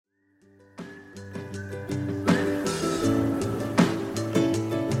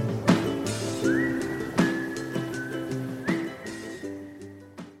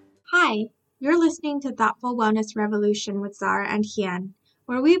You're listening to Thoughtful Wellness Revolution with Zara and Hien,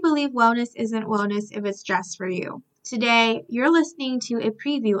 where we believe wellness isn't wellness if it's just for you. Today, you're listening to a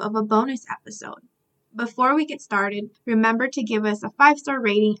preview of a bonus episode. Before we get started, remember to give us a 5-star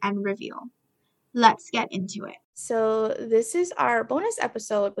rating and review. Let's get into it. So this is our bonus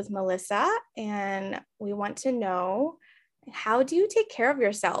episode with Melissa, and we want to know, how do you take care of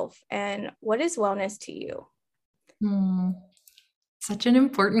yourself and what is wellness to you? Such an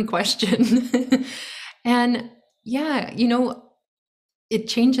important question. And yeah, it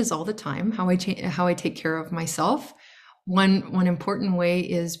changes all the time how I take care of myself. One important way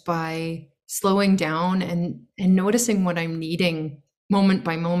is by slowing down and noticing what I'm needing moment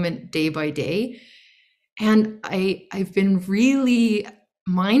by moment, day by day. And I've been really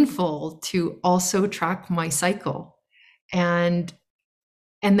mindful to also track my cycle and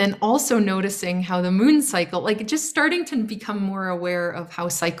then also noticing how the moon cycle, like just starting to become more aware of how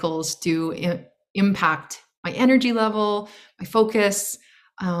cycles do impact my energy level, my focus,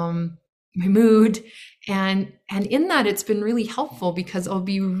 my mood. And in that, it's been really helpful because I'll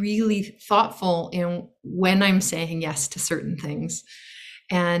be really thoughtful in when I'm saying yes to certain things.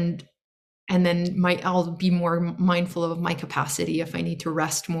 And then I'll be more mindful of my capacity if I need to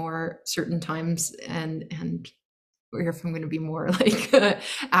rest more certain times and or if I'm going to be more like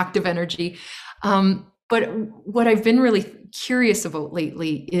active energy. But what I've been really curious about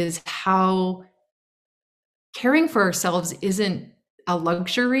lately is how caring for ourselves isn't a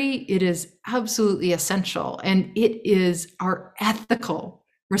luxury. It is absolutely essential. And it is our ethical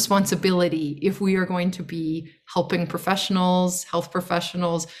responsibility if we are going to be helping professionals, health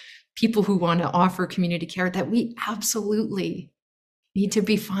professionals, people who want to offer community care, that we absolutely need to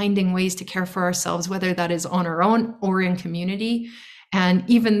be finding ways to care for ourselves, whether that is on our own or in community. And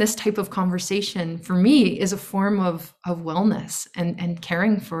even this type of conversation for me is a form of wellness and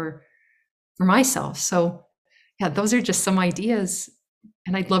caring for myself. So yeah, those are just some ideas.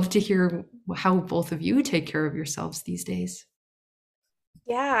 And I'd love to hear how both of you take care of yourselves these days.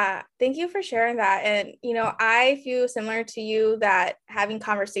 Yeah, thank you for sharing that. And, I feel similar to you that having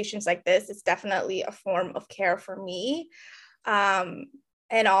conversations like this is definitely a form of care for me.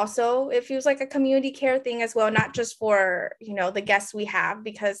 And also it feels like a community care thing as well, not just for, the guests we have,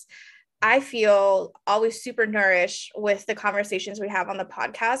 because I feel always super nourished with the conversations we have on the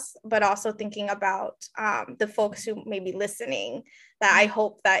podcast, but also thinking about the folks who may be listening, that I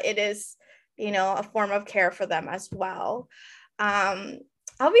hope that it is, a form of care for them as well.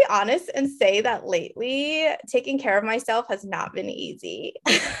 I'll be honest and say that lately taking care of myself has not been easy.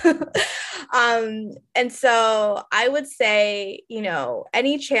 And so I would say,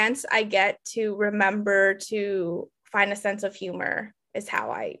 any chance I get to remember to find a sense of humor is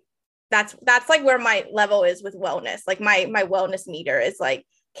how that's like where my level is with wellness. Like my wellness meter is like,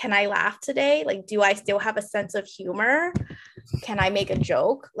 can I laugh today? Like, do I still have a sense of humor? Can I make a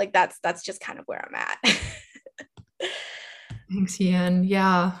joke? Like that's just kind of where I'm at. Thanks, Hien.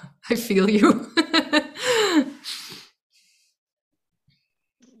 Yeah, I feel you.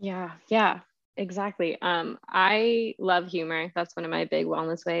 Yeah, exactly. I love humor. That's one of my big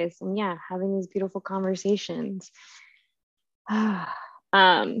wellness ways. And yeah, having these beautiful conversations.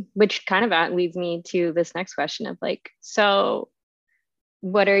 Which kind of leads me to this next question of like, so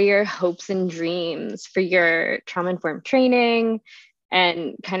what are your hopes and dreams for your trauma-informed training,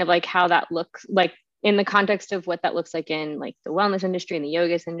 and kind of like how that looks like in the context of what that looks like in like the wellness industry and the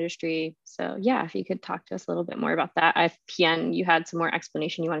yoga industry. So yeah, if you could talk to us a little bit more about that. If Hien, you had some more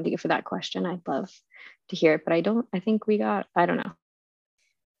explanation you wanted to give for that question, I'd love to hear it, but I don't know.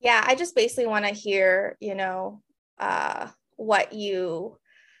 Yeah, I just basically want to hear, what you,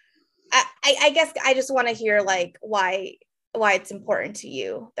 I guess I just want to hear like why it's important to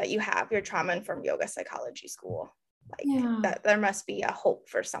you that you have your trauma-informed yoga psychology school. Like that there must be a hope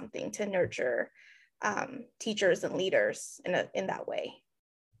for something to nurture teachers and leaders in that way.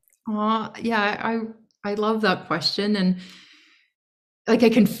 Yeah, I love that question. And like I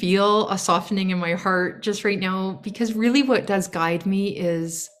can feel a softening in my heart just right now, because really what does guide me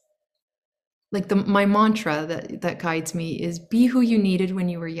is like my mantra that guides me is be who you needed when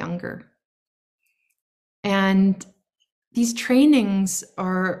you were younger. And these trainings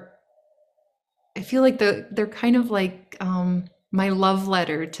are, I feel like they're kind of like my love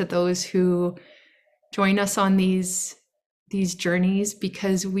letter to those who join us on these journeys,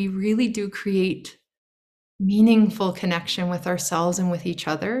 because we really do create meaningful connection with ourselves and with each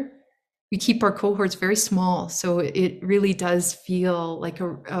other. We keep our cohorts very small, so it really does feel like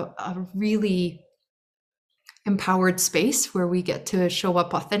a really empowered space where we get to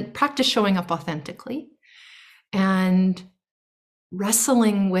practice showing up authentically and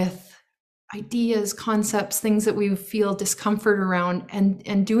wrestling with ideas, concepts, things that we feel discomfort around,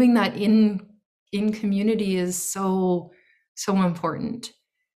 and doing that in community is so important.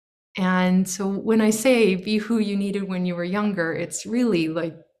 And so when I say be who you needed when you were younger, it's really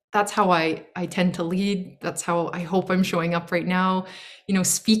like that's how I tend to lead. That's how I hope I'm showing up right now,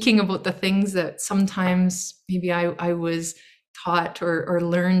 speaking about the things that sometimes maybe I was taught or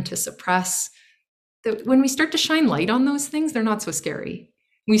learned to suppress. That when we start to shine light on those things, they're not so scary.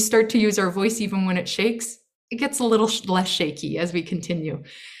 We start to use our voice even when it shakes. It gets a little less shaky as we continue.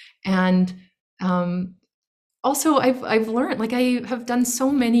 And also, I've learned, like I have done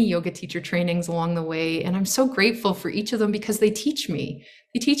so many yoga teacher trainings along the way, and I'm so grateful for each of them because they teach me.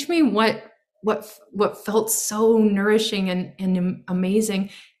 They teach me what felt so nourishing and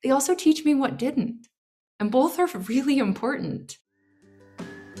amazing. They also teach me what didn't, and both are really important.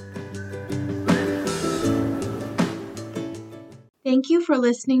 Thank you for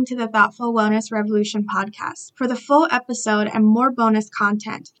listening to the Thoughtful Wellness Revolution podcast. For the full episode and more bonus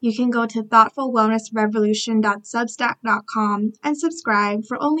content, you can go to thoughtfulwellnessrevolution.substack.com and subscribe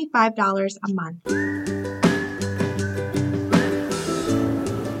for only $5 a month.